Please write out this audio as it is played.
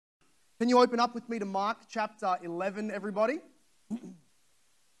Can you open up with me to Mark chapter 11, everybody?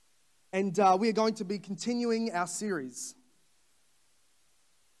 And we are going to be continuing our series.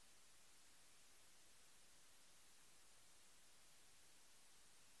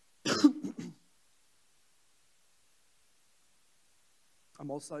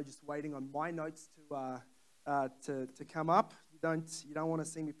 I'm also just waiting on my notes to come up. You don't want to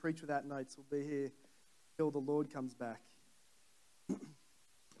see me preach without notes. We'll be here till the Lord comes back.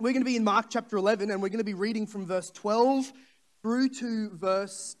 We're going to be in Mark chapter 11, and we're going to be reading from verse 12 through to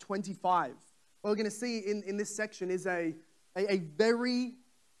verse 25. What we're going to see in this section is a very,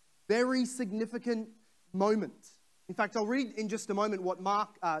 very significant moment. In fact, I'll read in just a moment what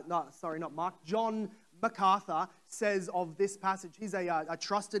John MacArthur says of this passage. He's a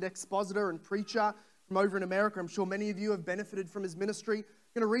trusted expositor and preacher from over in America. I'm sure many of you have benefited from his ministry. I'm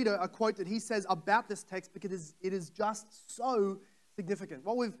going to read a quote that he says about this text because it is just so significant.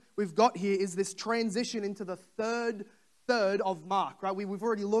 What we've got here is this transition into the third of Mark, right? We've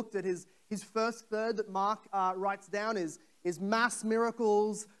already looked at his first third that Mark writes down is mass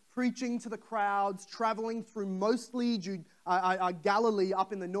miracles, preaching to the crowds, traveling through mostly Galilee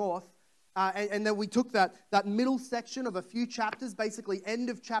up in the north. And then we took that middle section of a few chapters, basically end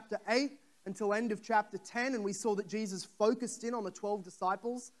of chapter 8 until end of chapter 10, and we saw that Jesus focused in on the 12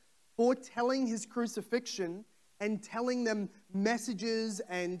 disciples, foretelling his crucifixion and telling them messages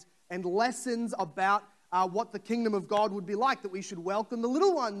and lessons about what the kingdom of God would be like, that we should welcome the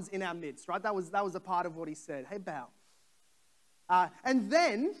little ones in our midst, right? That was a part of what he said. Hey, bow. And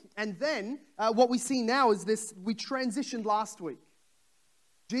then what we see now is this. We transitioned last week.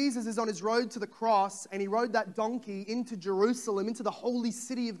 Jesus is on his road to the cross, and he rode that donkey into Jerusalem, into the holy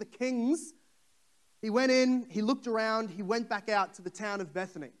city of the kings. He went in, he looked around, he went back out to the town of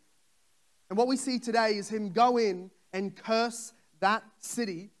Bethany. And what we see today is him go in and curse that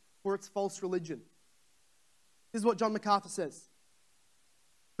city for its false religion. This is what John MacArthur says.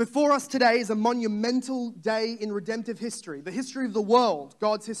 Before us today is a monumental day in redemptive history, the history of the world,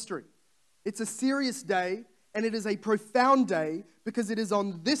 God's history. It's a serious day, and it is a profound day because it is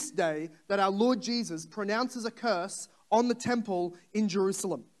on this day that our Lord Jesus pronounces a curse on the temple in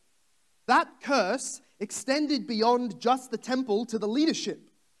Jerusalem. That curse extended beyond just the temple to the leadership,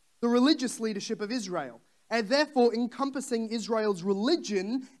 the religious leadership of Israel, and therefore encompassing Israel's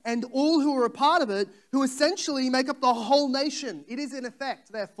religion and all who are a part of it, who essentially make up the whole nation. It is in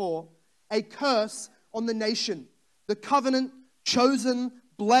effect, therefore, a curse on the nation. The covenant, chosen,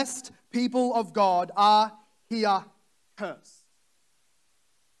 blessed people of God are here cursed.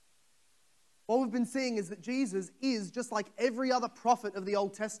 What we've been seeing is that Jesus is, just like every other prophet of the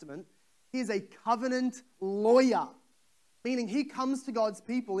Old Testament, he is a covenant lawyer, meaning he comes to God's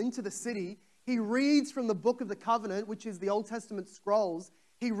people into the city. He reads from the book of the covenant, which is the Old Testament scrolls.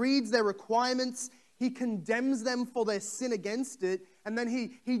 He reads their requirements. He condemns them for their sin against it. And then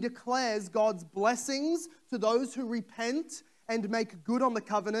he declares God's blessings to those who repent and make good on the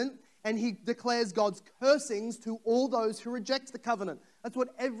covenant. And he declares God's cursings to all those who reject the covenant. That's what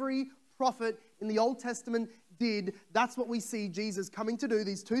every prophet in the Old Testament did. That's what we see Jesus coming to do.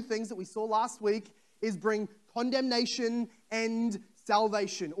 These two things that we saw last week is bring condemnation and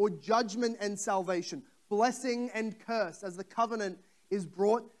salvation, or judgment and salvation, blessing and curse, as the covenant is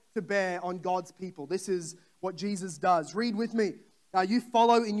brought to bear on God's people. This is what Jesus does. Read with me. You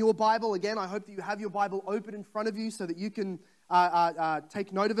follow in your Bible. Again, I hope that you have your Bible open in front of you so that you can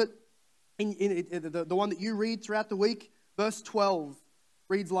take note of it. The one that you read throughout the week, verse 12,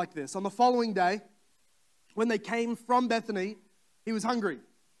 reads like this. On the following day, when they came from Bethany, he was hungry.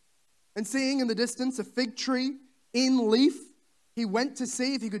 And seeing in the distance a fig tree in leaf, he went to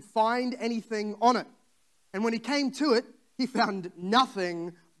see if he could find anything on it. And when he came to it, he found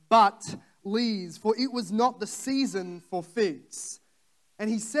nothing but leaves, for it was not the season for figs. And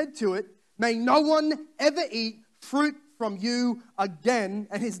he said to it, "May no one ever eat fruit from you again."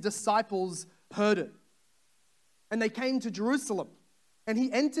 And his disciples heard it. And they came to Jerusalem. And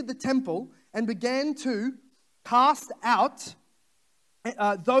he entered the temple and began to cast out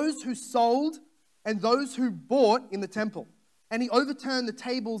those who sold and those who bought in the temple. And he overturned the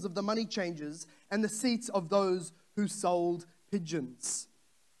tables of the money changers and the seats of those who sold pigeons.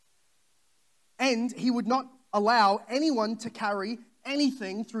 And he would not allow anyone to carry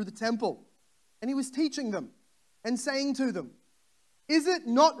anything through the temple. And he was teaching them and saying to them, "Is it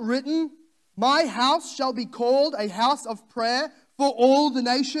not written, 'My house shall be called a house of prayer for all the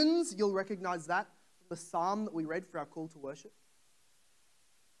nations'?" You'll recognize that from the psalm that we read for our call to worship.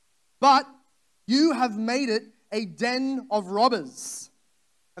 "But you have made it a den of robbers."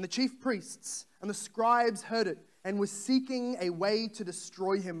 And the chief priests and the scribes heard it. and were seeking a way to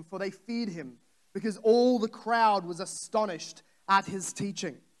destroy him, for they feared him, because all the crowd was astonished at his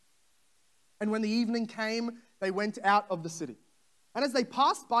teaching. And when the evening came, they went out of the city. And as they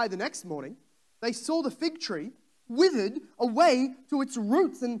passed by the next morning, they saw the fig tree withered away to its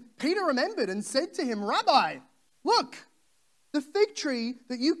roots. And Peter remembered and said to him, "Rabbi, look, the fig tree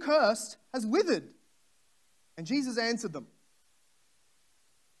that you cursed has withered." And Jesus answered them,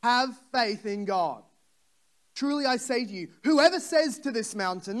 "Have faith in God. Truly I say to you, whoever says to this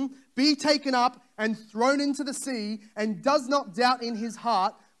mountain, 'Be taken up and thrown into the sea,' and does not doubt in his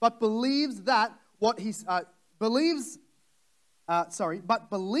heart, but believes that what he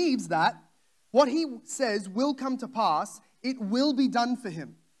says will come to pass, it will be done for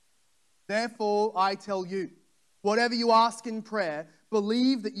him. Therefore I tell you, whatever you ask in prayer,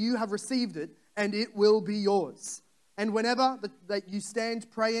 believe that you have received it, and it will be yours. And whenever that you stand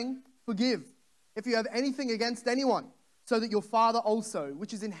praying, forgive if you have anything against anyone, so that your Father also,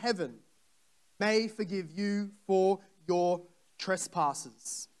 which is in heaven, may forgive you for your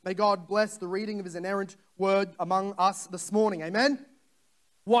trespasses." May God bless the reading of his inerrant word among us this morning. Amen?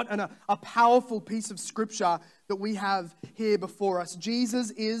 What a powerful piece of scripture that we have here before us. Jesus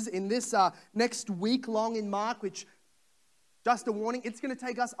is in this next week long in Mark, which, just a warning, it's going to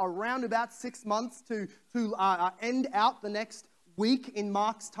take us around about 6 months to end out the next week in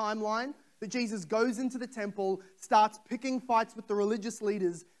Mark's timeline, that Jesus goes into the temple, starts picking fights with the religious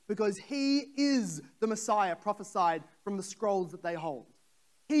leaders because he is the Messiah prophesied from the scrolls that they hold.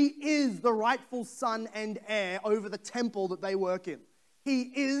 He is the rightful son and heir over the temple that they work in.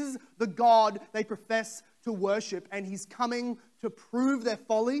 He is the God they profess to worship, and he's coming to prove their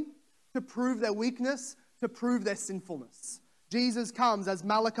folly, to prove their weakness, to prove their sinfulness. Jesus comes as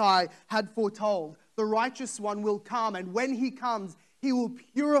Malachi had foretold. The righteous one will come, and when he comes, he will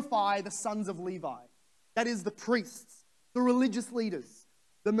purify the sons of Levi. That is the priests, the religious leaders.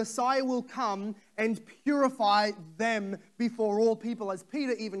 The Messiah will come and purify them before all people. As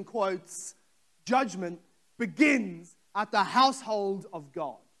Peter even quotes, judgment begins at the household of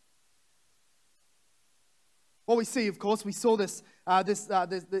God. What we see, of course, we saw this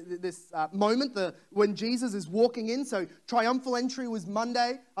moment when Jesus is walking in. So triumphal entry was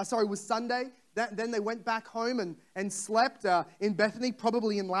Sunday. Then they went back home and slept in Bethany,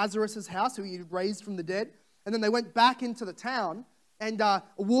 probably in Lazarus' house, who he had raised from the dead. And then they went back into the town. And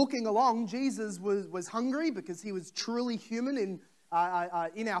walking along, Jesus was hungry because he was truly human in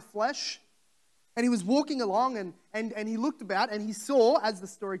our flesh. And he was walking along and he looked about and he saw, as the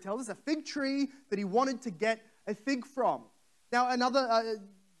story tells us, a fig tree that he wanted to get a fig from. Now, another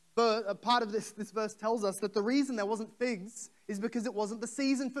part of this verse tells us that the reason there wasn't figs is because it wasn't the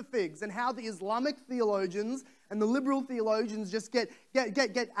season for figs, and how the Islamic theologians and the liberal theologians just get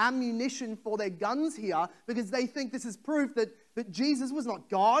ammunition for their guns here, because they think this is proof that Jesus was not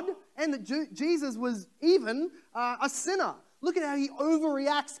God and that Jesus was even a sinner. Look at how he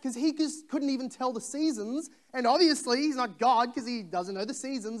overreacts, because he just couldn't even tell the seasons, and obviously he's not God because he doesn't know the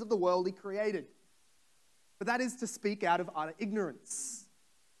seasons of the world he created. But that is to speak out of utter ignorance.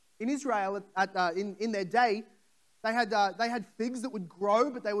 In Israel, in their day, they had figs that would grow,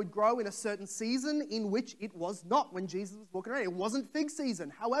 but they would grow in a certain season in which it was not when Jesus was walking around. It wasn't fig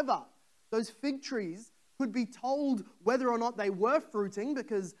season. However, those fig trees could be told whether or not they were fruiting,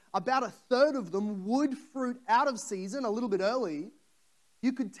 because about a third of them would fruit out of season a little bit early.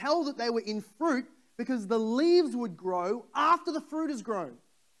 You could tell that they were in fruit because the leaves would grow after the fruit is grown.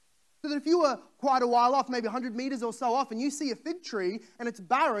 So that if you were quite a while off, maybe 100 meters or so off, and you see a fig tree and it's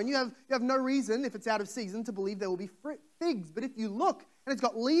barren, you have no reason, if it's out of season, to believe there will be figs. But if you look and it's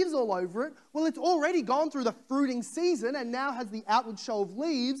got leaves all over it, well, it's already gone through the fruiting season and now has the outward show of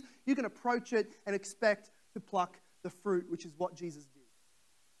leaves. You can approach it and expect to pluck the fruit, which is what Jesus did.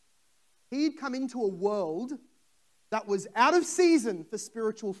 He'd come into a world that was out of season for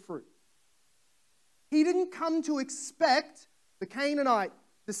spiritual fruit. He didn't come to expect the Canaanite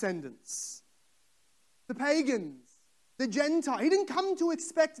descendants, the pagans, the Gentiles. He didn't come to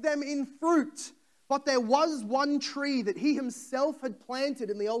expect them in fruit, but there was one tree that he himself had planted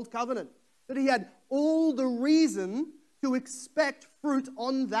in the Old Covenant, that he had all the reason to expect fruit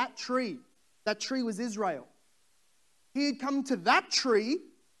on that tree. That tree was Israel. He had come to that tree,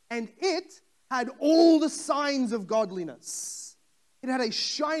 and it had all the signs of godliness. It had a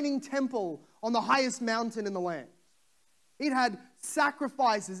shining temple on the highest mountain in the land. It had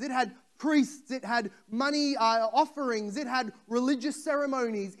sacrifices, it had priests, it had money offerings, it had religious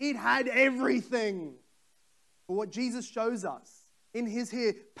ceremonies, it had everything. But what Jesus shows us in his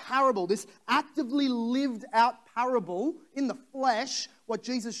here parable, this actively lived out parable in the flesh, what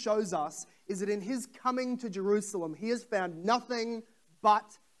Jesus shows us is that in his coming to Jerusalem, he has found nothing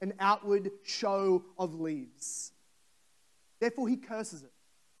but an outward show of leaves. Therefore, he curses it.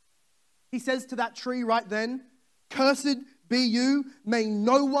 He says to that tree right then, "Cursed be you, may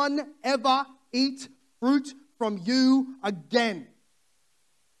no one ever eat fruit from you again."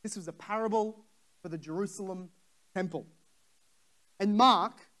 This was a parable for the Jerusalem temple. And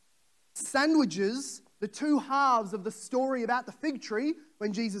Mark sandwiches the two halves of the story about the fig tree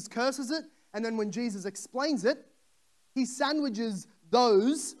when Jesus curses it, and then when Jesus explains it, he sandwiches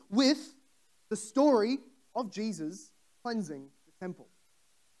those with the story of Jesus cleansing the temple.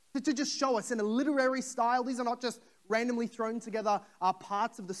 To just show us in a literary style, these are not just randomly thrown together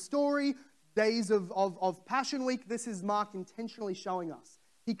parts of the story, days of Passion Week. This is Mark intentionally showing us.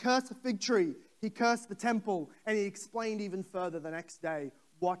 He cursed the fig tree, he cursed the temple, and he explained even further the next day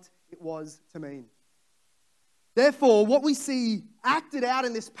what it was to mean. Therefore, what we see acted out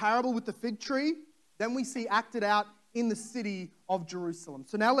in this parable with the fig tree, then we see acted out in the city of Jerusalem.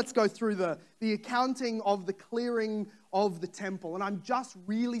 So now let's go through the accounting of the clearing of the temple. And I'm just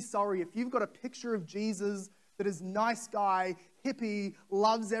really sorry if you've got a picture of Jesus that is nice guy, hippie,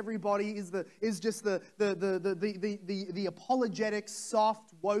 loves everybody, is just the apologetic,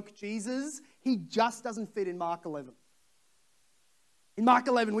 soft, woke Jesus. He just doesn't fit in Mark 11. In Mark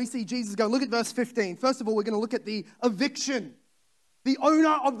 11, we see Jesus go, look at verse 15. First of all, we're going to look at the eviction. The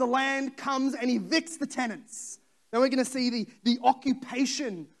owner of the land comes and evicts the tenants. Then we're going to see the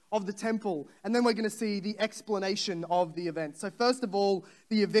occupation of the temple. And then we're going to see the explanation of the event. So first of all,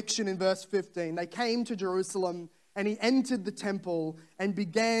 the eviction in verse 15. They came to Jerusalem and he entered the temple and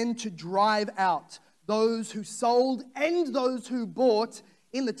began to drive out those who sold and those who bought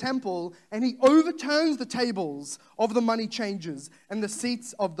in the temple. And he overturns the tables of the money changers and the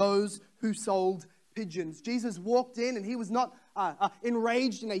seats of those who sold pigeons. Jesus walked in and he was not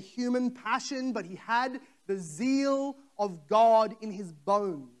enraged in a human passion, but he had the zeal of God in his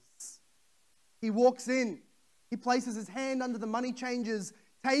bones. He walks in, he places his hand under the money changer's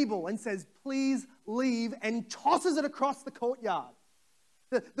table and says, "Please leave," and tosses it across the courtyard.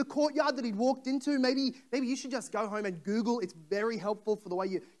 The courtyard that he'd walked into, maybe you should just go home and Google. It's very helpful for the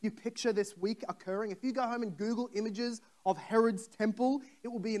way you picture this week occurring. If you go home and Google images of Herod's temple, it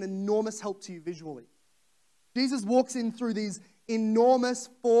will be an enormous help to you visually. Jesus walks in through these enormous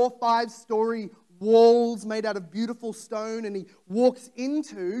 4-5-story walls made out of beautiful stone, and he walks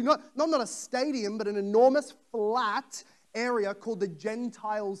into, not a stadium, but an enormous flat area called the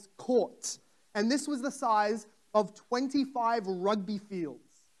Gentiles' Court. And this was the size of 25 rugby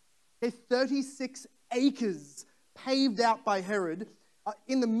fields. 36 acres paved out by Herod,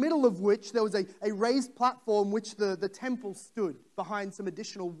 in the middle of which there was a raised platform which the temple stood behind some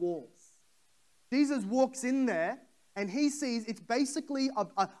additional walls. Jesus walks in there and he sees it's basically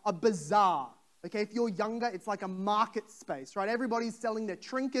a bazaar. Okay, if you're younger, it's like a market space, right? Everybody's selling their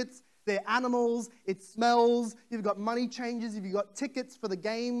trinkets, their animals. It smells. You've got money changers. You've got tickets for the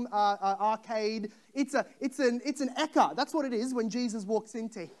game arcade. It's an ekka. That's what it is when Jesus walks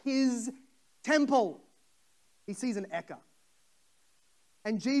into his temple. He sees an ekka.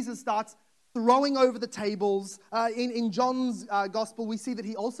 And Jesus starts throwing over the tables. In John's gospel, we see that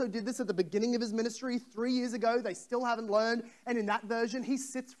he also did this at the beginning of his ministry 3 years ago. They still haven't learned. And in that version, he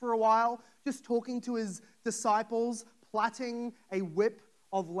sits for a while, just talking to his disciples, plaiting a whip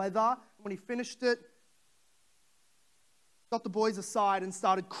of leather. When he finished it, got the boys aside and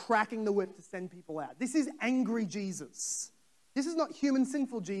started cracking the whip to send people out. This is angry Jesus. This is not human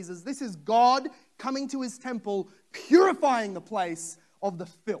sinful Jesus. This is God coming to his temple, purifying the place of the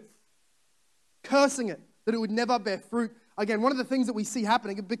filth, cursing it, that it would never bear fruit. Again, one of the things that we see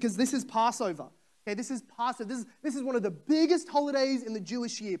happening, because this is Passover. Okay, this is Passover. This is one of the biggest holidays in the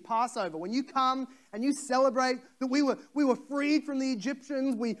Jewish year, Passover. When you come and you celebrate that we were freed from the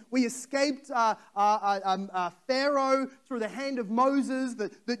Egyptians, we escaped Pharaoh through the hand of Moses,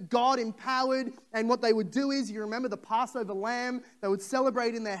 that God empowered. And what they would do is, you remember the Passover lamb, they would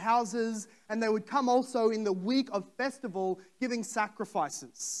celebrate in their houses, and they would come also in the week of festival giving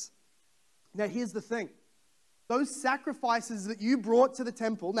sacrifices. Now, here's the thing. Those sacrifices that you brought to the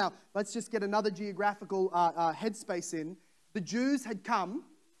temple, now let's just get another geographical headspace in. The Jews had come,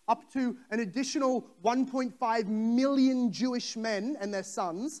 up to an additional 1.5 million Jewish men and their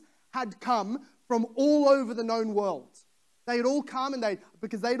sons had come from all over the known world. They had all come, and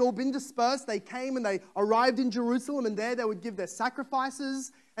because they'd all been dispersed, they came and they arrived in Jerusalem, and there they would give their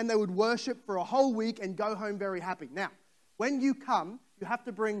sacrifices and they would worship for a whole week and go home very happy. Now, when you come, you have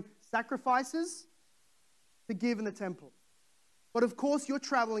to bring sacrifices to give in the temple. But of course, you're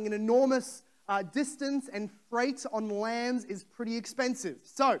traveling an enormous distance, and freight on lambs is pretty expensive.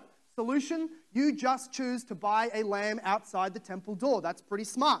 So Solution, you just choose to buy a lamb outside the temple door. That's pretty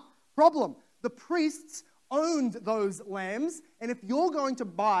smart. Problem, the priests owned those lambs, and if you're going to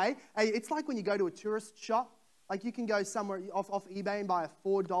buy, it's like when you go to a tourist shop, like you can go somewhere off eBay and buy a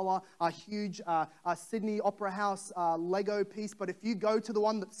 $4, a huge Sydney Opera House Lego piece, but if you go to the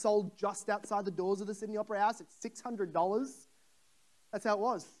one that's sold just outside the doors of the Sydney Opera House, it's $600. That's how it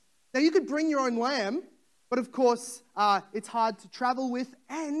was. Now, you could bring your own lamb, but of course, it's hard to travel with,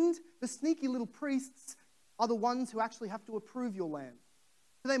 and the sneaky little priests are the ones who actually have to approve your lamb.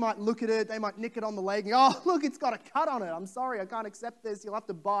 So they might look at it, they might nick it on the leg, and oh, look, it's got a cut on it. I'm sorry, I can't accept this. You'll have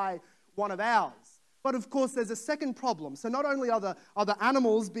to buy one of ours. But of course, there's a second problem. So not only are the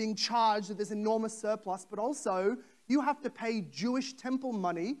animals being charged with this enormous surplus, but also you have to pay Jewish temple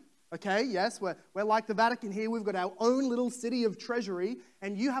money. Okay, yes, we're like the Vatican here. We've got our own little city of treasury,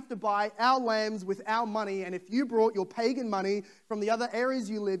 and you have to buy our lambs with our money. And if you brought your pagan money from the other areas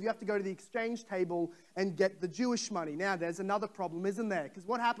you live, you have to go to the exchange table and get the Jewish money. Now, there's another problem, isn't there? Because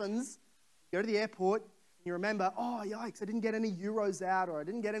what happens, you go to the airport, and you remember, oh, yikes, I didn't get any euros out, or I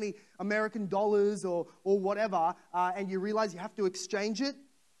didn't get any American dollars, or whatever, and you realize you have to exchange it.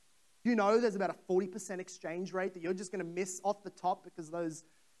 You know there's about a 40% exchange rate that you're just going to miss off the top because those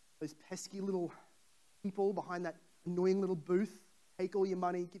pesky little people behind that annoying little booth take all your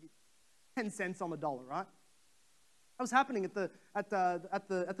money, give you 10 cents on the dollar, right? That was happening at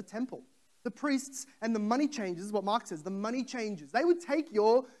the temple. The priests and the money changers, what Mark says, the money changers, they would take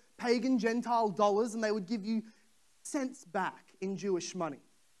your pagan Gentile dollars and they would give you cents back in Jewish money.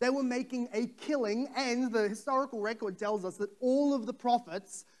 They were making a killing, and the historical record tells us that all of the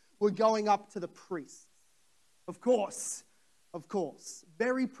profits were going up to the priests. Of course,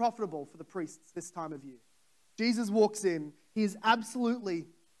 very profitable for the priests this time of year. Jesus walks in. He is absolutely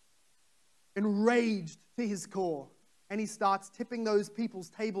enraged to his core, and he starts tipping those people's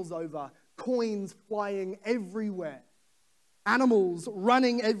tables over, coins flying everywhere, animals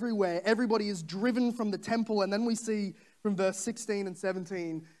running everywhere. Everybody is driven from the temple, and then we see from verse 16 and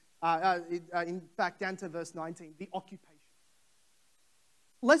 17, in fact, down to verse 19, the occupation.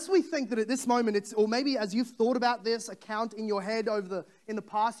 Lest we think that at this moment, or maybe as you've thought about this account in your head in the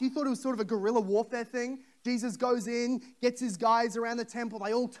past, you thought it was sort of a guerrilla warfare thing. Jesus goes in, gets his guys around the temple,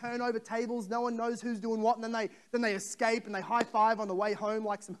 they all turn over tables, no one knows who's doing what, and then they escape and they high-five on the way home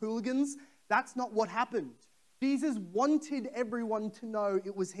like some hooligans. That's not what happened. Jesus wanted everyone to know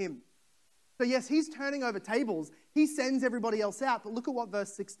it was him. So yes, he's turning over tables. He sends everybody else out, but look at what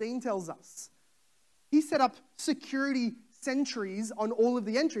verse 16 tells us. He set up security sentries on all of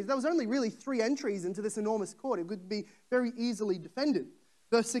the entries. There was only really 3 entries into this enormous court. It could be very easily defended.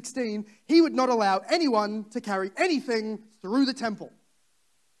 Verse 16, he would not allow anyone to carry anything through the temple.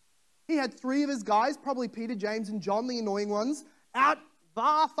 He had 3 of his guys, probably Peter, James, and John, the annoying ones, out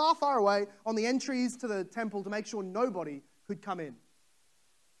far, far, far away on the entries to the temple to make sure nobody could come in.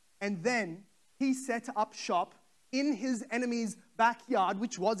 And then he set up shop in his enemy's backyard,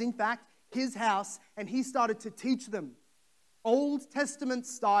 which was in fact his house, and he started to teach them Old Testament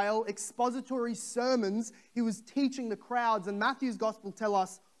style expository sermons. He was teaching the crowds, and Matthew's gospel tell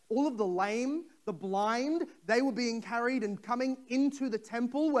us all of the lame, the blind, they were being carried and coming into the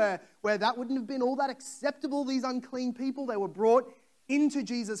temple where that wouldn't have been all that acceptable, these unclean people. They were brought into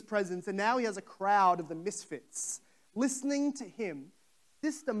Jesus' presence, and now he has a crowd of the misfits listening to him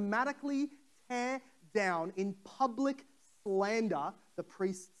systematically tear down in public slander the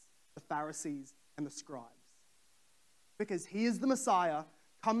priests, the Pharisees, and the scribes. Because he is the Messiah,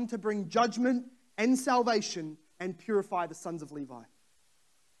 come to bring judgment and salvation and purify the sons of Levi.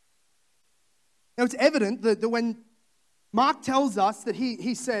 Now it's evident that when Mark tells us that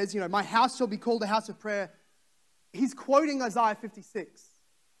he says, my house shall be called a house of prayer, he's quoting Isaiah 56.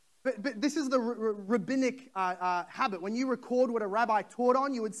 But this is the rabbinic habit. When you record what a rabbi taught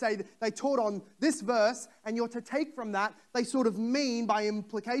on, you would say that they taught on this verse, and you're to take from that, they sort of mean, by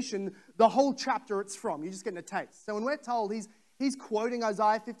implication, the whole chapter it's from. You're just getting a taste. So when we're told he's quoting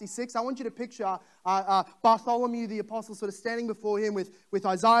Isaiah 56, I want you to picture Bartholomew the apostle sort of standing before him with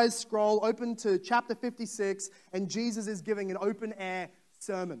Isaiah's scroll open to chapter 56, and Jesus is giving an open-air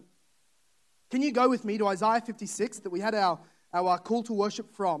sermon. Can you go with me to Isaiah 56 that we had our call to worship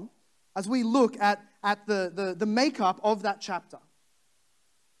from, as we look at the makeup of that chapter?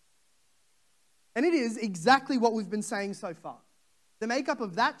 And it is exactly what we've been saying so far. The makeup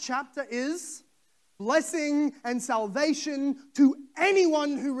of that chapter is blessing and salvation to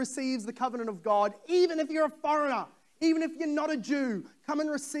anyone who receives the covenant of God, even if you're a foreigner, even if you're not a Jew. Come and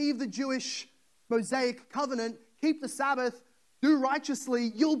receive the Jewish Mosaic covenant, keep the Sabbath, do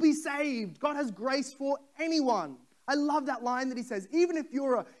righteously, you'll be saved. God has grace for anyone. I love that line that he says, even if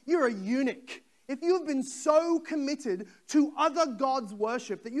you're a eunuch, if you have been so committed to other gods'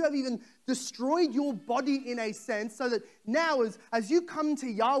 worship that you have even destroyed your body in a sense, so that now as you come to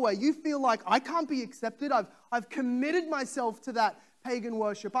Yahweh, you feel like, I can't be accepted. I've committed myself to that pagan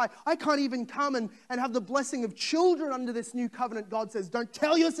worship. I can't even come and have the blessing of children under this new covenant. God says, don't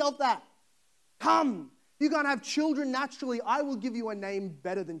tell yourself that. Come. You can't have children naturally. I will give you a name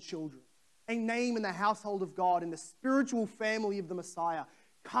better than children. A name in the household of God, in the spiritual family of the Messiah.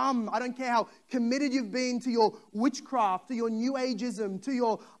 Come. I don't care how committed you've been to your witchcraft, to your New Ageism, to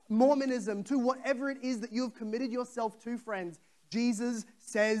your Mormonism, to whatever it is that you have committed yourself to, friends. Jesus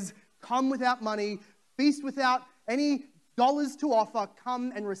says, come without money, feast without any dollars to offer,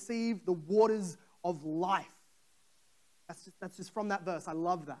 come and receive the waters of life. That's just from that verse. I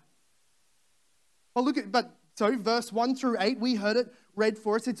love that. Well, so verse 1 through 8, we heard it read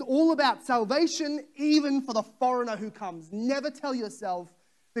for us. It's all about salvation, even for the foreigner who comes. Never tell yourself,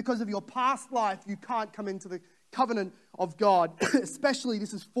 because of your past life, you can't come into the covenant of God. Especially,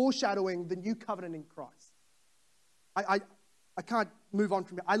 this is foreshadowing the new covenant in Christ. I can't move on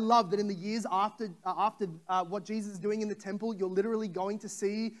from it. I love that in the years after what Jesus is doing in the temple, you're literally going to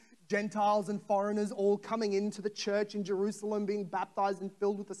see Gentiles and foreigners all coming into the church in Jerusalem, being baptized and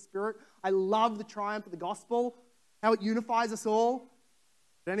filled with the Spirit. I love the triumph of the gospel, how it unifies us all.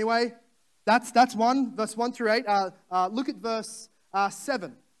 But anyway, that's one, verse 1 through 8. Look at verse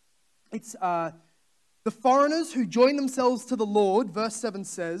 7. It's the foreigners who join themselves to the Lord, verse 7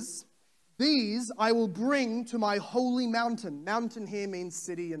 says, these I will bring to my holy mountain. Mountain here means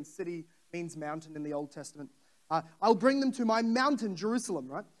city, and city means mountain in the Old Testament. I'll bring them to my mountain, Jerusalem,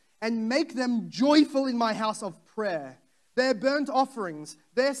 right? And make them joyful in my house of prayer. Their burnt offerings,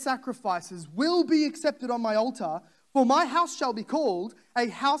 their sacrifices will be accepted on my altar, for my house shall be called a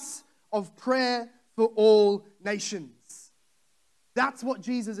house of prayer for all nations. That's what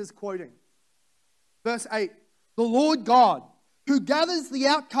Jesus is quoting. Verse 8, the Lord God, who gathers the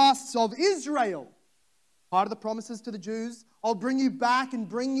outcasts of Israel, part of the promises to the Jews, I'll bring you back and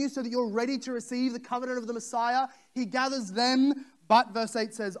bring you so that you're ready to receive the covenant of the Messiah. He gathers them, but verse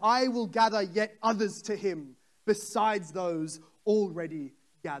 8 says, I will gather yet others to him, besides those already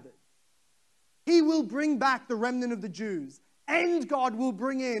gathered. He will bring back the remnant of the Jews, and God will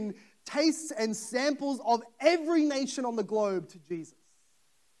bring in tastes and samples of every nation on the globe to Jesus.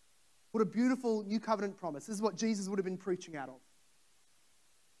 What a beautiful new covenant promise. This is what Jesus would have been preaching out of.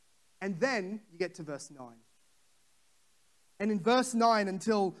 And then you get to verse 9. And in verse 9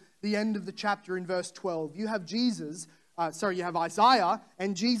 until the end of the chapter in verse 12, you have you have Isaiah,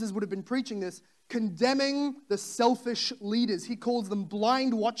 and Jesus would have been preaching this, condemning the selfish leaders. He calls them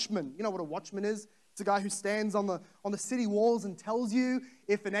blind watchmen. You know what a watchman is? It's a guy who stands on the city walls and tells you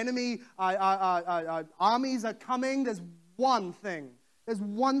if an enemy armies are coming. There's one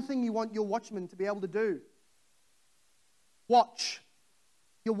thing you want your watchman to be able to do. Watch.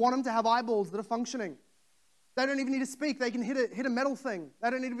 You want them to have eyeballs that are functioning. They don't even need to speak. They can hit a metal thing. They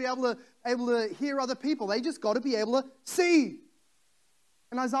don't need to be able to hear other people. They just got to be able to see.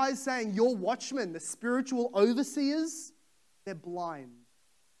 And Isaiah is saying, your watchmen, the spiritual overseers, they're blind.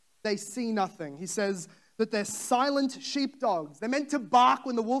 They see nothing. He says that they're silent sheepdogs. They're meant to bark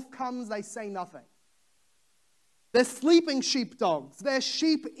when the wolf comes. They say nothing. They're sleeping sheepdogs. They're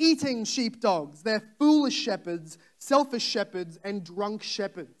sheep-eating sheepdogs. They're foolish shepherds, selfish shepherds, and drunk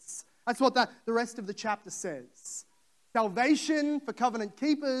shepherds. That's what the rest of the chapter says. Salvation for covenant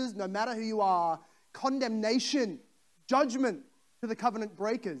keepers, no matter who you are. Condemnation, judgment to the covenant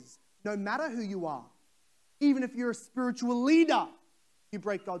breakers, no matter who you are. Even if you're a spiritual leader, you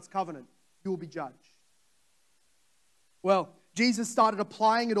break God's covenant, you will be judged. Well, Jesus started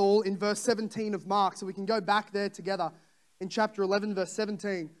applying it all in verse 17 of Mark, so we can go back there together. In chapter 11, verse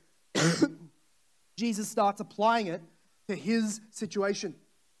 17, Jesus starts applying it to his situation.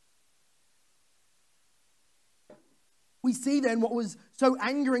 We see then what was so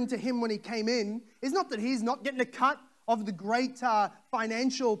angering to him when he came in is not that he's not getting a cut of the great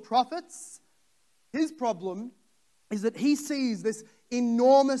financial profits. His problem is that he sees this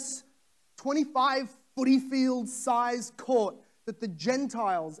enormous 25 footy field size court that the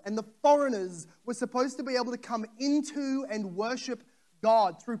Gentiles and the foreigners were supposed to be able to come into and worship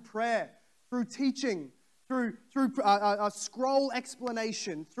God through prayer, through teaching, through a scroll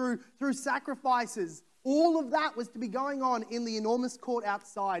explanation, through sacrifices. All of that was to be going on in the enormous court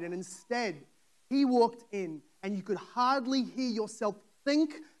outside, and instead he walked in and you could hardly hear yourself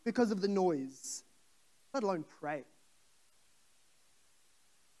think because of the noise, let alone pray.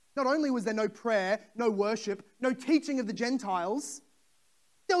 Not only was there no prayer, no worship, no teaching of the Gentiles,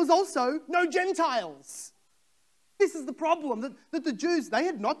 there was also no Gentiles. This is the problem, that the Jews, they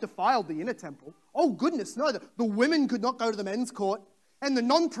had not defiled the inner temple. Oh, goodness, no. The women could not go to the men's court, and the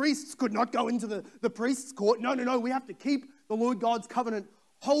non-priests could not go into the priest's court. No, we have to keep the Lord God's covenant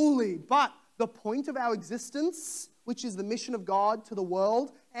holy. But the point of our existence, which is the mission of God to the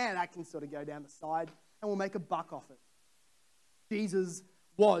world, and that can sort of go down the side, and we'll make a buck off it. Jesus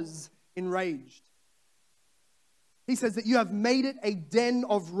was enraged. He says that you have made it a den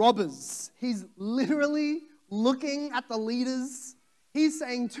of robbers. He's literally looking at the leaders. He's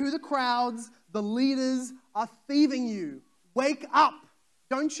saying to the crowds, the leaders are thieving you. Wake up.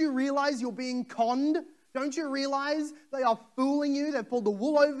 Don't you realize you're being conned? Don't you realize they are fooling you? They've pulled the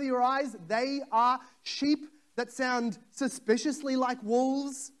wool over your eyes. They are sheep that sound suspiciously like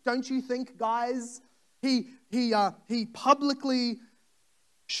wolves. Don't you think, guys? He publicly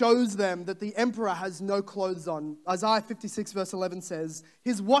shows them that the emperor has no clothes on. Isaiah 56 verse 11 says,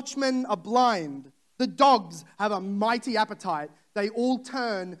 his watchmen are blind. The dogs have a mighty appetite. They all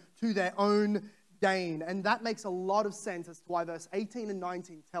turn to their own gain. And that makes a lot of sense as to why verse 18 and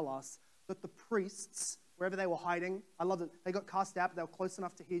 19 tell us that the priests, wherever they were hiding, I love that they got cast out, but they were close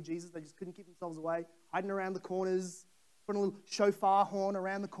enough to hear Jesus. They just couldn't keep themselves away, hiding around the corners, putting a little shofar horn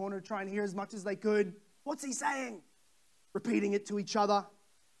around the corner to try and hear as much as they could. What's he saying? Repeating it to each other.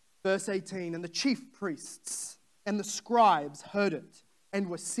 Verse 18, and the chief priests and the scribes heard it and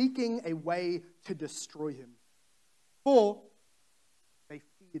were seeking a way to destroy him. For they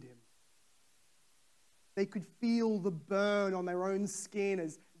feared him. They could feel the burn on their own skin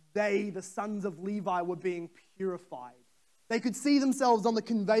as they, the sons of Levi, were being purified. They could see themselves on the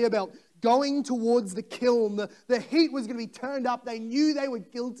conveyor belt going towards the kiln. The heat was going to be turned up. They knew they were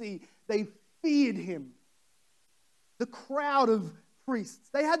guilty. They feared him. The crowd of priests,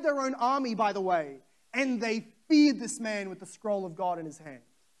 they had their own army, by the way, and they feared this man with the scroll of God in his hand.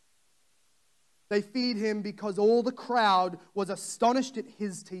 They feared him because all the crowd was astonished at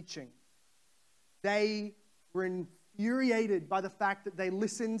his teaching. They were infuriated by the fact that they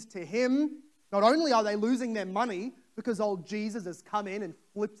listened to him. Not only are they losing their money because old Jesus has come in and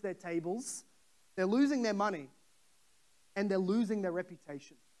flipped their tables, they're losing their money and they're losing their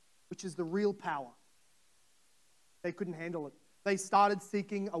reputation, which is the real power. They couldn't handle it. They started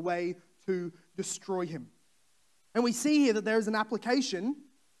seeking a way to destroy him. And we see here that there is an application,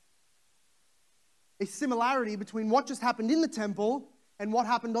 a similarity between what just happened in the temple and what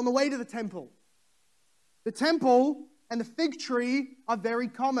happened on the way to the temple. The temple and the fig tree are very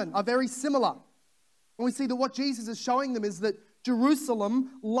common, are very similar. And we see that what Jesus is showing them is that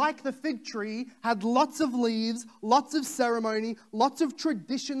Jerusalem, like the fig tree, had lots of leaves, lots of ceremony, lots of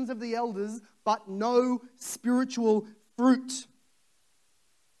traditions of the elders, but no spiritual fruit.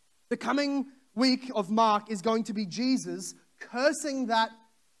 The coming week of Mark is going to be Jesus cursing that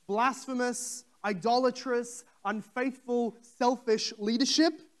blasphemous, idolatrous, unfaithful, selfish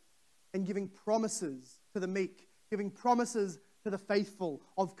leadership and giving promises to the meek, giving promises to the faithful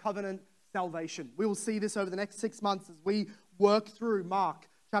of covenant salvation. We will see this over the next 6 months as we work through Mark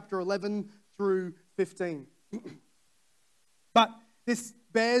chapter 11 through 15. But this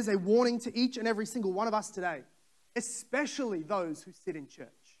bears a warning to each and every single one of us today, especially those who sit in church,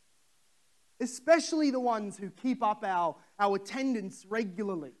 especially the ones who keep up our attendance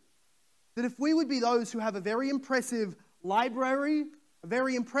regularly, that if we would be those who have a very impressive library, a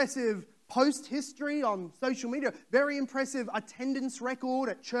very impressive post history on social media, very impressive attendance record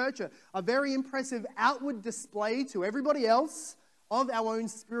at church, a very impressive outward display to everybody else of our own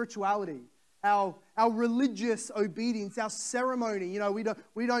spirituality, our religious obedience, our ceremony. You know,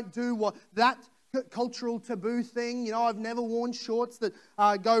 we don't do what that cultural taboo thing. You know, I've never worn shorts that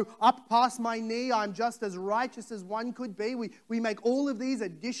go up past my knee. I'm just as righteous as one could be. We make all of these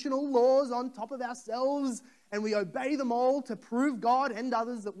additional laws on top of ourselves, and we obey them all to prove God and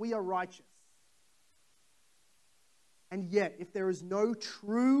others that we are righteous. And yet, if there is no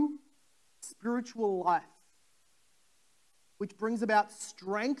true spiritual life, which brings about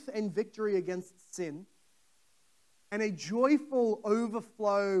strength and victory against sin, and a joyful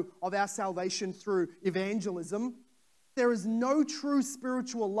overflow of our salvation through evangelism, there is no true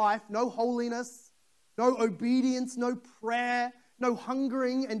spiritual life, no holiness, no obedience, no prayer, no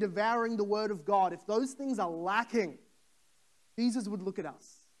hungering and devouring the Word of God. If those things are lacking, Jesus would look at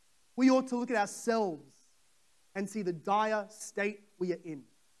us. We ought to look at ourselves and see the dire state we are in.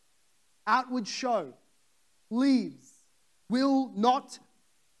 Outward show, leaves, will not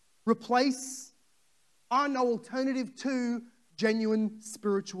replace, are no alternative to genuine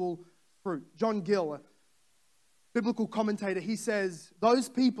spiritual fruit. John Gill, a biblical commentator, he says, those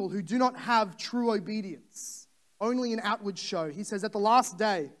people who do not have true obedience, only an outward show, he says, at the last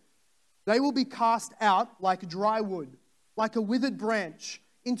day, They will be cast out like dry wood, like a withered branch,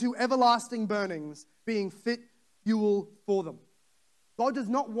 into everlasting burnings, being fit fuel for them. God does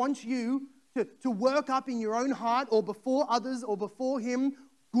not want you to work up in your own heart or before others or before Him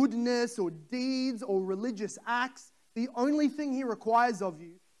goodness or deeds or religious acts. The only thing He requires of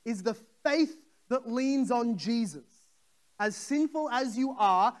you is the faith that leans on Jesus. As sinful as you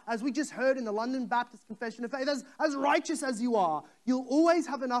are, as we just heard in the London Baptist Confession of Faith, as righteous as you are, you'll always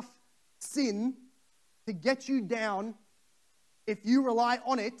have enough sin to get you down if you rely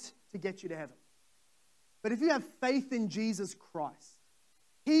on it to get you to heaven. But if you have faith in Jesus Christ,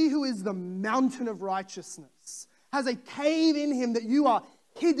 He who is the mountain of righteousness has a cave in Him that you are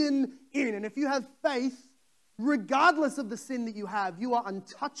hidden in. And if you have faith, regardless of the sin that you have, you are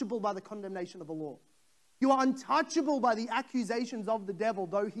untouchable by the condemnation of the law. You are untouchable by the accusations of the devil,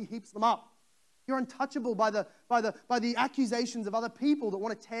 though he heaps them up. You're untouchable by the accusations of other people that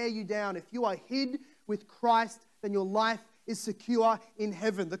want to tear you down. If you are hid with Christ, then your life is secure in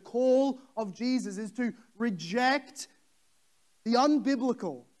heaven. The call of Jesus is to reject the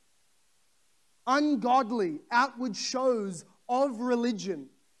unbiblical, ungodly, outward shows of religion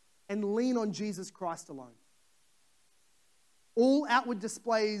and lean on Jesus Christ alone. All outward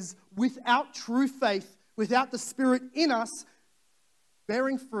displays without true faith, without the Spirit in us,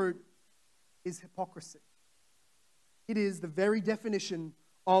 bearing fruit, is hypocrisy. It is the very definition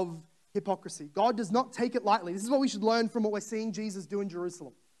of hypocrisy. God does not take it lightly. This is what we should learn from what we're seeing Jesus do in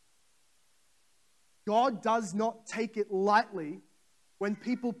Jerusalem. God does not take it lightly when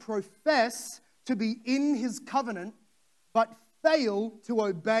people profess to be in His covenant but fail to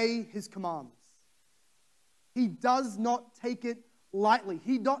obey His commands. He does not take it lightly.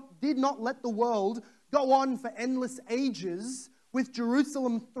 He did not let the world go on for endless ages with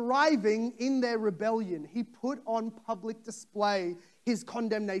Jerusalem thriving in their rebellion. He put on public display His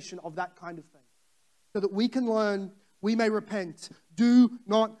condemnation of that kind of thing so that we can learn, we may repent. Do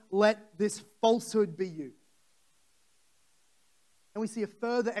not let this falsehood be you. And we see a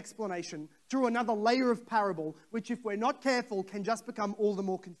further explanation through another layer of parable, which if we're not careful can just become all the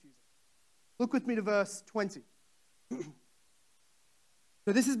more confusing. Look with me to verse 20.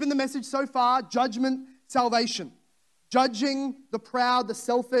 So this has been the message so far: judgment, salvation. Judging the proud, the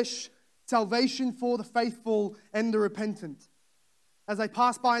selfish, salvation for the faithful and the repentant. As they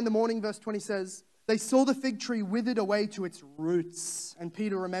passed by in the morning, verse 20 says, they saw the fig tree withered away to its roots. And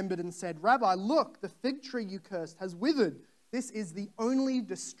Peter remembered and said, Rabbi, look, the fig tree you cursed has withered. This is the only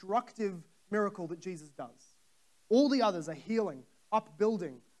destructive miracle that Jesus does. All the others are healing,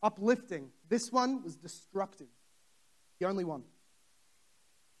 upbuilding, uplifting. This one was destructive. The only one.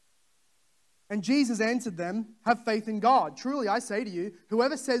 And Jesus answered them, have faith in God. Truly, I say to you,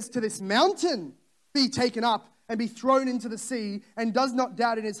 whoever says to this mountain, be taken up and be thrown into the sea, and does not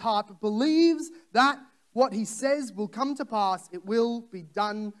doubt in his heart, but believes that what he says will come to pass, it will be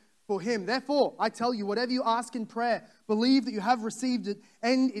done for him. Therefore, I tell you, whatever you ask in prayer, believe that you have received it,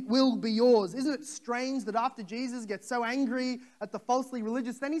 and it will be yours. Isn't it strange that after Jesus gets so angry at the falsely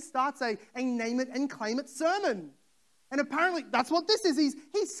religious, then he starts a name it and claim it sermon? And apparently that's what this is.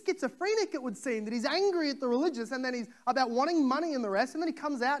 He's schizophrenic, it would seem, that he's angry at the religious and then he's about wanting money and the rest. And then he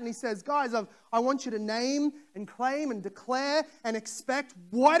comes out and he says, guys, I want you to name and claim and declare and expect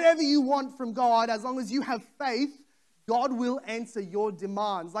whatever you want from God. As long as you have faith, God will answer your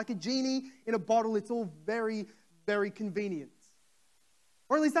demands. Like a genie in a bottle, it's all very, very convenient.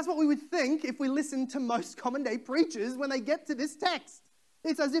 Or at least that's what we would think if we listen to most common day preachers when they get to this text.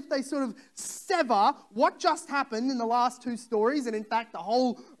 It's as if they sort of sever what just happened in the last two stories, and in fact the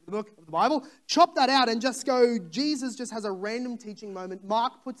whole book of the Bible, chop that out and just go, Jesus just has a random teaching moment.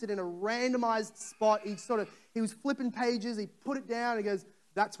 Mark puts it in a randomized spot. He was flipping pages, he put it down, and he goes,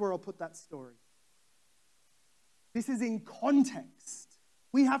 that's where I'll put that story. This is in context.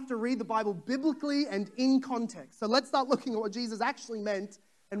 We have to read the Bible biblically and in context. So let's start looking at what Jesus actually meant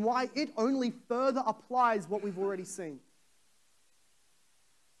and why it only further applies what we've already seen.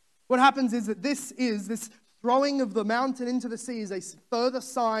 What happens is that this throwing of the mountain into the sea is a further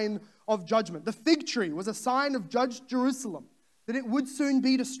sign of judgment. The fig tree was a sign of judged Jerusalem, that it would soon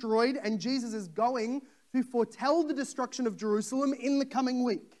be destroyed, and Jesus is going to foretell the destruction of Jerusalem in the coming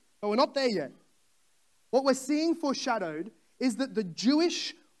week. But we're not there yet. What we're seeing foreshadowed is that the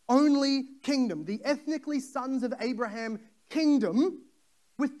Jewish-only kingdom, the ethnically sons of Abraham kingdom,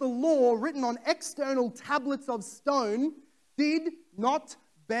 with the law written on external tablets of stone, did not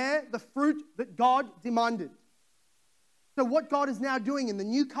bear the fruit that God demanded. So what God is now doing in the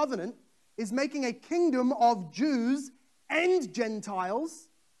new covenant is making a kingdom of Jews and Gentiles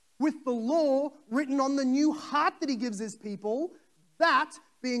with the law written on the new heart that he gives his people, that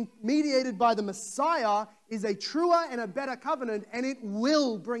being mediated by the Messiah, is a truer and a better covenant, and it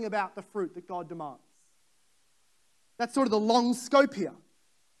will bring about the fruit that God demands. That's sort of the long scope here.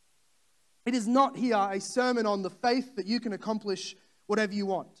 It is not here a sermon on the faith that you can accomplish whatever you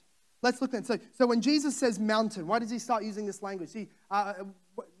want. Let's look then. So when Jesus says mountain, why does he start using this language? See,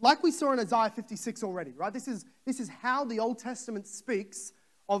 like we saw in Isaiah 56 already, right? This is how the Old Testament speaks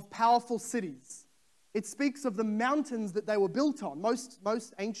of powerful cities. It speaks of the mountains that they were built on.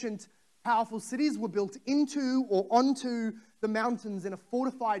 Most ancient powerful cities were built into or onto the mountains in a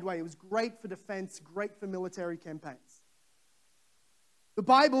fortified way. It was great for defense, great for military campaigns. The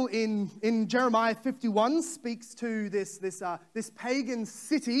Bible in Jeremiah 51 speaks to this pagan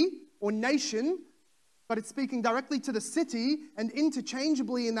city or nation, but it's speaking directly to the city, and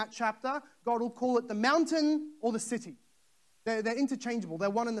interchangeably in that chapter, God will call it the mountain or the city. They're interchangeable. They're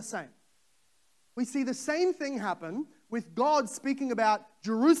one and the same. We see the same thing happen with God speaking about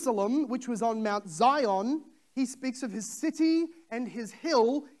Jerusalem, which was on Mount Zion. He speaks of his city and his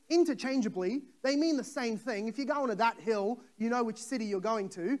hill interchangeably. They mean the same thing. If you're going to that hill, you know which city you're going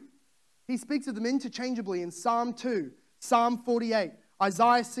to. He speaks of them interchangeably in Psalm 2, Psalm 48,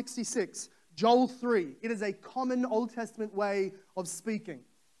 Isaiah 66, Joel 3. It is a common Old Testament way of speaking.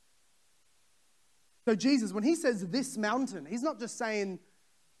 So Jesus, when he says this mountain, he's not just saying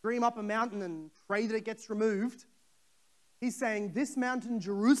dream up a mountain and pray that it gets removed. He's saying this mountain,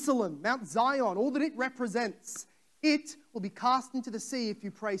 Jerusalem, Mount Zion, all that it represents, it will be cast into the sea if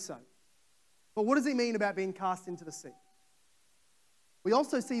you pray so. But what does he mean about being cast into the sea? We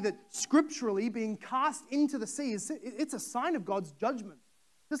also see that scripturally being cast into the sea, it's a sign of God's judgment.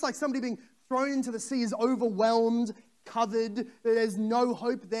 Just like somebody being thrown into the sea is overwhelmed, covered, there's no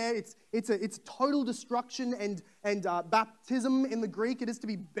hope there. It's total destruction and baptism in the Greek. It is to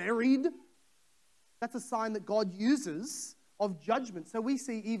be buried. That's a sign that God uses of judgment. So we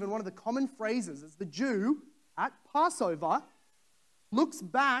see even one of the common phrases as the Jew at Passover looks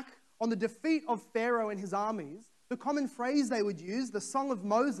back on the defeat of Pharaoh and his armies. The common phrase they would use, the Song of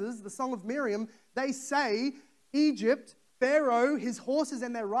Moses, the Song of Miriam, they say Egypt, Pharaoh, his horses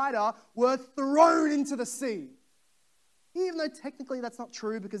and their rider were thrown into the sea. Even though technically that's not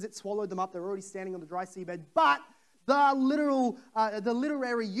true because it swallowed them up, they're already standing on the dry seabed. But the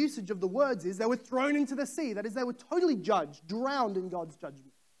literary usage of the words is they were thrown into the sea. That is, they were totally judged, drowned in God's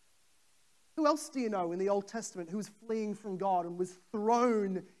judgment. Who else do you know in the Old Testament who was fleeing from God and was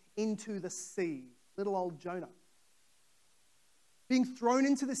thrown into the sea? Little old Jonah. Being thrown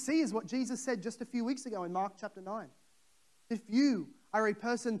into the sea is what Jesus said just a few weeks ago in Mark chapter 9. If you are a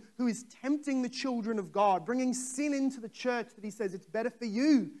person who is tempting the children of God, bringing sin into the church, that he says it's better for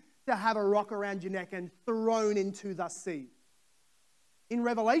you to have a rock around your neck and thrown into the sea. In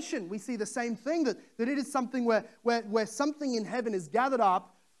Revelation, we see the same thing, that it is something where something in heaven is gathered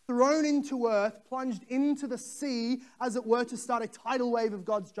up, thrown into earth, plunged into the sea, as it were, to start a tidal wave of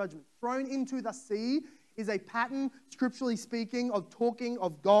God's judgment. Thrown into the sea is a pattern, scripturally speaking, of talking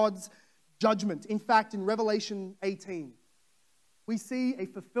of God's judgment. In fact, in Revelation 18, we see a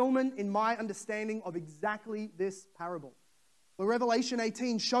fulfillment, in my understanding, of exactly this parable. Well, Revelation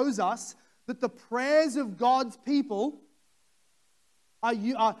 18 shows us that the prayers of God's people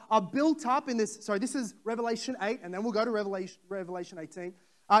are built up in this. Sorry, this is Revelation 8, and then we'll go to Revelation 18.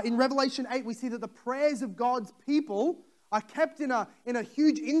 In Revelation 8, we see that the prayers of God's people are kept in a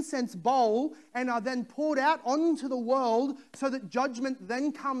huge incense bowl and are then poured out onto the world so that judgment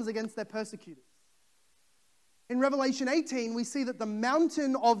then comes against their persecutors. In Revelation 18, we see that the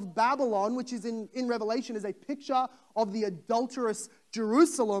mountain of Babylon, which is in Revelation is a picture of the adulterous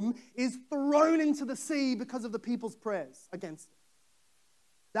Jerusalem, is thrown into the sea because of the people's prayers against it.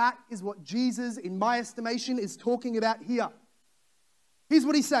 That is what Jesus, in my estimation, is talking about here. Here's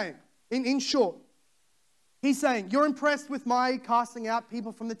what he's saying, in short. He's saying, you're impressed with my casting out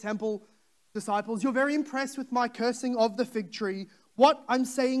people from the temple, disciples. You're very impressed with my cursing of the fig tree. What I'm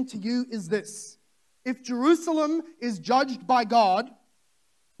saying to you is this. If Jerusalem is judged by God,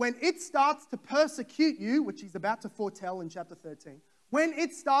 when it starts to persecute you, which he's about to foretell in chapter 13, when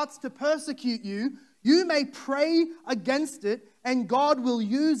it starts to persecute you, you may pray against it, and God will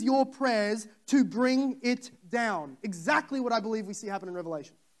use your prayers to bring it down. Exactly what I believe we see happen in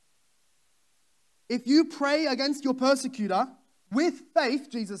Revelation. If you pray against your persecutor with faith,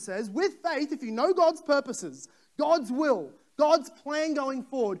 Jesus says, with faith, if you know God's purposes, God's will, God's plan going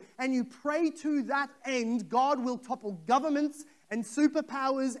forward, and you pray to that end, God will topple governments and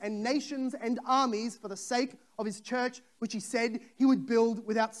superpowers and nations and armies for the sake of his church, which he said he would build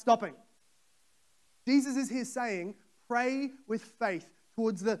without stopping. Jesus is here saying, pray with faith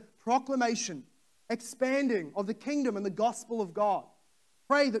towards the proclamation, expanding of the kingdom and the gospel of God.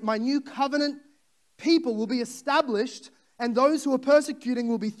 Pray that my new covenant people will be established, and those who are persecuting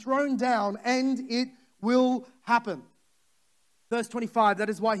will be thrown down, and it will happen. Verse 25, that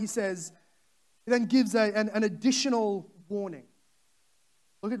is why he says, he then gives an additional warning.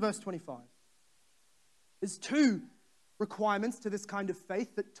 Look at verse 25. There's two requirements to this kind of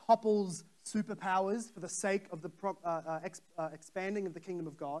faith that topples superpowers for the sake of the expanding of the kingdom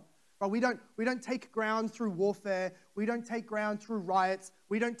of God. But we don't take ground through warfare. We don't take ground through riots.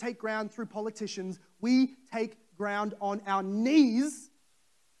 We don't take ground through politicians. We take ground on our knees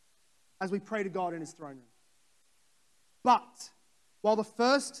as we pray to God in his throne room. But while the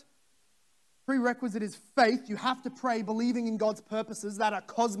first prerequisite is faith, you have to pray believing in God's purposes that are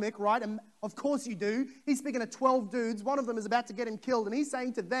cosmic, right? And of course you do. He's speaking to 12 dudes. One of them is about to get him killed, and he's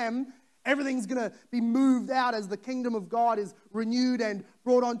saying to them, everything's going to be moved out as the kingdom of God is renewed and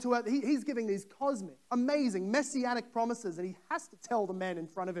brought onto earth. He's giving these cosmic, amazing, messianic promises, and he has to tell the men in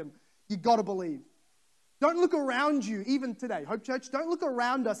front of him, you got to believe. Don't look around you, even today, Hope Church, don't look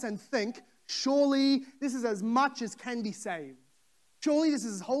around us and think, surely this is as much as can be saved. Surely this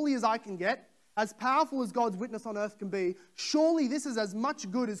is as holy as I can get, as powerful as God's witness on earth can be. Surely this is as much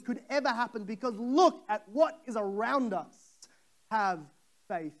good as could ever happen, because look at what is around us. Have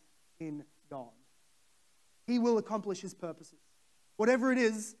faith in God. He will accomplish his purposes. Whatever it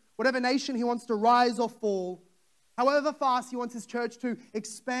is, whatever nation he wants to rise or fall, however fast he wants his church to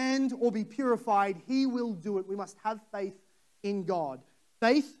expand or be purified, he will do it. We must have faith in God.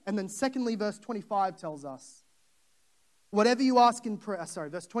 Faith, and then secondly, verse 25 tells us, whatever you ask in prayer,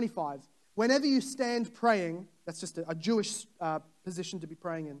 verse 25, whenever you stand praying, that's just a Jewish position to be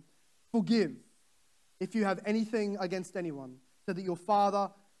praying in, forgive if you have anything against anyone, so that your Father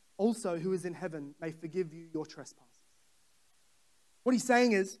also who is in heaven may forgive you your trespasses. What he's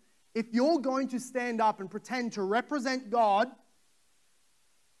saying is, if you're going to stand up and pretend to represent God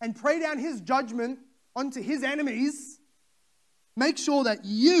and pray down his judgment onto his enemies, make sure that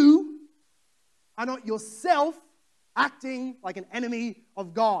you are not yourself acting like an enemy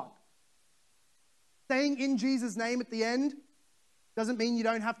of God. Saying in Jesus' name at the end doesn't mean you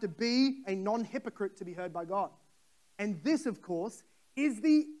don't have to be a non-hypocrite to be heard by God. And this, of course, is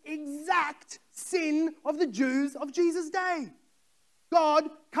the exact sin of the Jews of Jesus' day. God,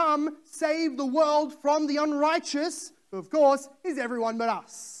 come save the world from the unrighteous, who of course is everyone but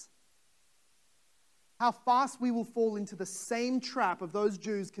us. How fast we will fall into the same trap of those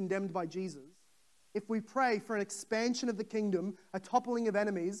Jews condemned by Jesus if we pray for an expansion of the kingdom, a toppling of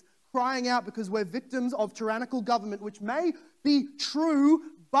enemies, crying out because we're victims of tyrannical government, which may be true,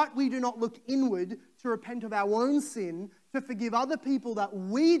 but we do not look inward to repent of our own sin, to forgive other people that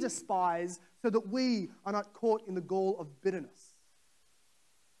we despise, so that we are not caught in the gall of bitterness.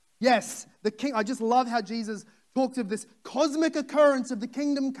 Yes, the king. I just love how Jesus talks of this cosmic occurrence of the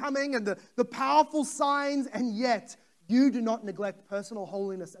kingdom coming and the powerful signs, and yet you do not neglect personal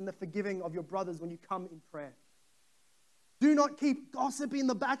holiness and the forgiving of your brothers when you come in prayer. Do not keep gossip in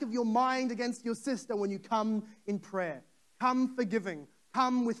the back of your mind against your sister when you come in prayer. Come forgiving,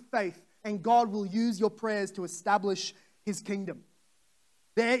 come with faith, and God will use your prayers to establish his kingdom.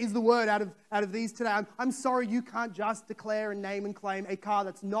 There is the word out of these today. I'm sorry you can't just declare and name and claim a car.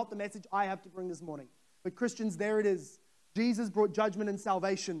 That's not the message I have to bring this morning. But Christians, there it is. Jesus brought judgment and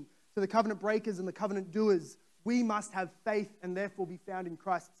salvation to the covenant breakers and the covenant doers. We must have faith and therefore be found in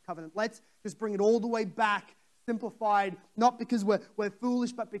Christ's covenant. Let's just bring it all the way back, simplified, not because we're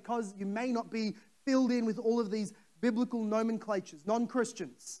foolish, but because you may not be filled in with all of these biblical nomenclatures.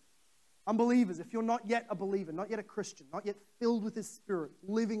 Non-Christians, unbelievers, if you're not yet a believer, not yet a Christian, not yet filled with his Spirit,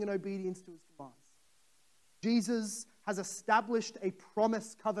 living in obedience to his commands, Jesus has established a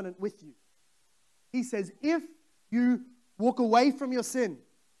promise covenant with you. He says, if you walk away from your sin,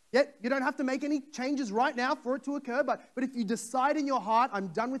 yet you don't have to make any changes right now for it to occur, but if you decide in your heart, I'm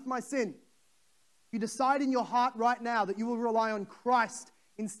done with my sin, you decide in your heart right now that you will rely on Christ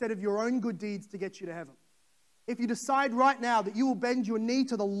instead of your own good deeds to get you to heaven. If you decide right now that you will bend your knee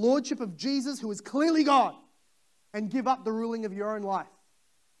to the lordship of Jesus, who is clearly God, and give up the ruling of your own life,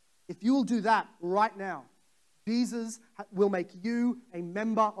 if you will do that right now, Jesus will make you a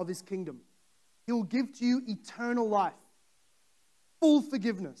member of his kingdom. He will give to you eternal life, full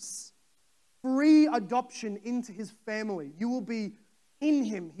forgiveness, free adoption into his family. You will be in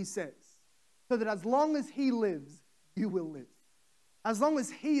him, he says, so that as long as he lives, you will live. As long as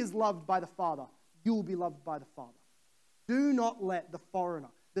he is loved by the Father, you will be loved by the Father. Do not let the foreigner,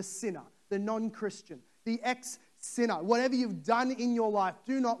 the sinner, the non-Christian, the ex-sinner, whatever you've done in your life,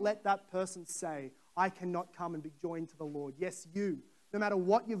 do not let that person say, I cannot come and be joined to the Lord. Yes, you. No matter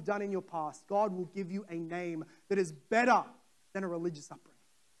what you've done in your past, God will give you a name that is better than a religious upbringing.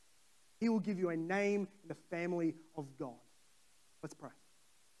 He will give you a name in the family of God. Let's pray.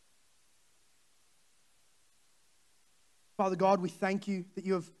 Father God, we thank you that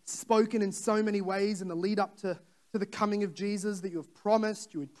you have spoken in so many ways in the lead up to the coming of Jesus, that you have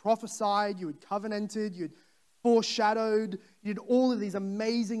promised, you had prophesied, you had covenanted, you had foreshadowed, you did all of these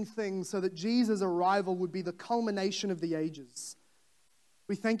amazing things so that Jesus' arrival would be the culmination of the ages.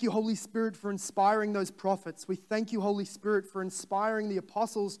 We thank you, Holy Spirit, for inspiring those prophets. We thank you, Holy Spirit, for inspiring the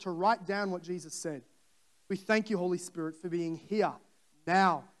apostles to write down what Jesus said. We thank you, Holy Spirit, for being here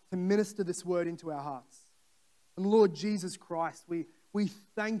now to minister this word into our hearts. And Lord Jesus Christ, we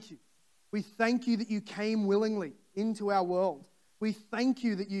thank you. We thank you that you came willingly into our world. We thank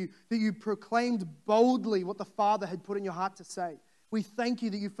you that you proclaimed boldly what the Father had put in your heart to say. We thank you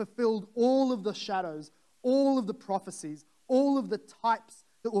that you fulfilled all of the shadows, all of the prophecies, all of the types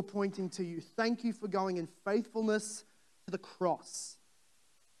that were pointing to you. Thank you for going in faithfulness to the cross.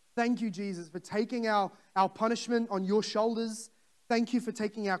 Thank you, Jesus, for taking our punishment on your shoulders. Thank you for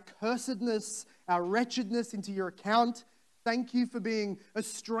taking our cursedness, our wretchedness into your account. Thank you for being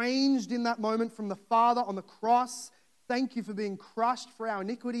estranged in that moment from the Father on the cross. Thank you for being crushed for our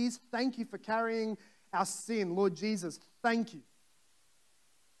iniquities. Thank you for carrying our sin. Lord Jesus, thank you.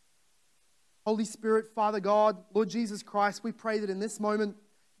 Holy Spirit, Father God, Lord Jesus Christ, we pray that in this moment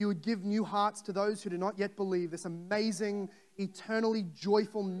you would give new hearts to those who do not yet believe this amazing, eternally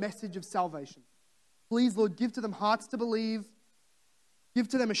joyful message of salvation. Please, Lord, give to them hearts to believe. Give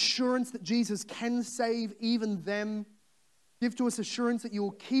to them assurance that Jesus can save even them. Give to us assurance that you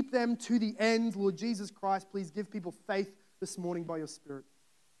will keep them to the end. Lord Jesus Christ, please give people faith this morning by your Spirit.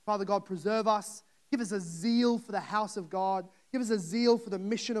 Father God, preserve us. Give us a zeal for the house of God. Give us a zeal for the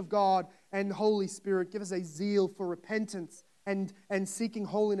mission of God. And Holy Spirit, give us a zeal for repentance and seeking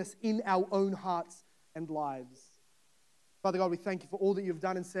holiness in our own hearts and lives. Father God, we thank you for all that you've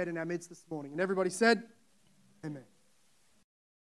done and said in our midst this morning. And everybody said, amen.